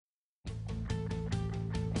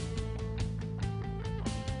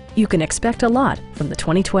You can expect a lot from the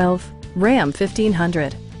 2012 Ram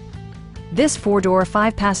 1500. This four-door,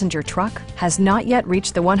 five-passenger truck has not yet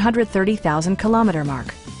reached the 130,000-kilometer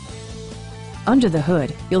mark. Under the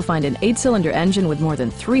hood, you'll find an 8-cylinder engine with more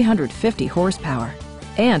than 350 horsepower.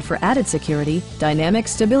 And for added security, dynamic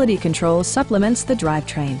stability control supplements the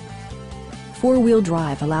drivetrain. Four-wheel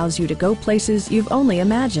drive allows you to go places you've only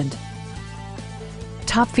imagined.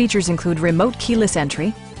 Top features include remote keyless entry,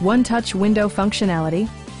 one-touch window functionality,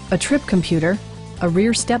 a trip computer, a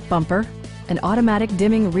rear step bumper, an automatic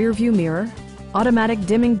dimming rear-view mirror, automatic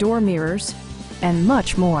dimming door mirrors, and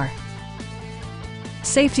much more.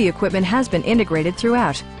 Safety equipment has been integrated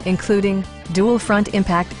throughout, including dual front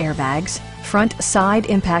impact airbags, front side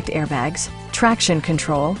impact airbags, traction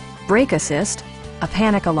control, brake assist, a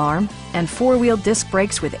panic alarm, and four-wheel disc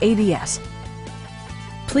brakes with ABS.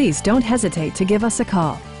 Please don't hesitate to give us a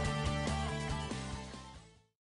call.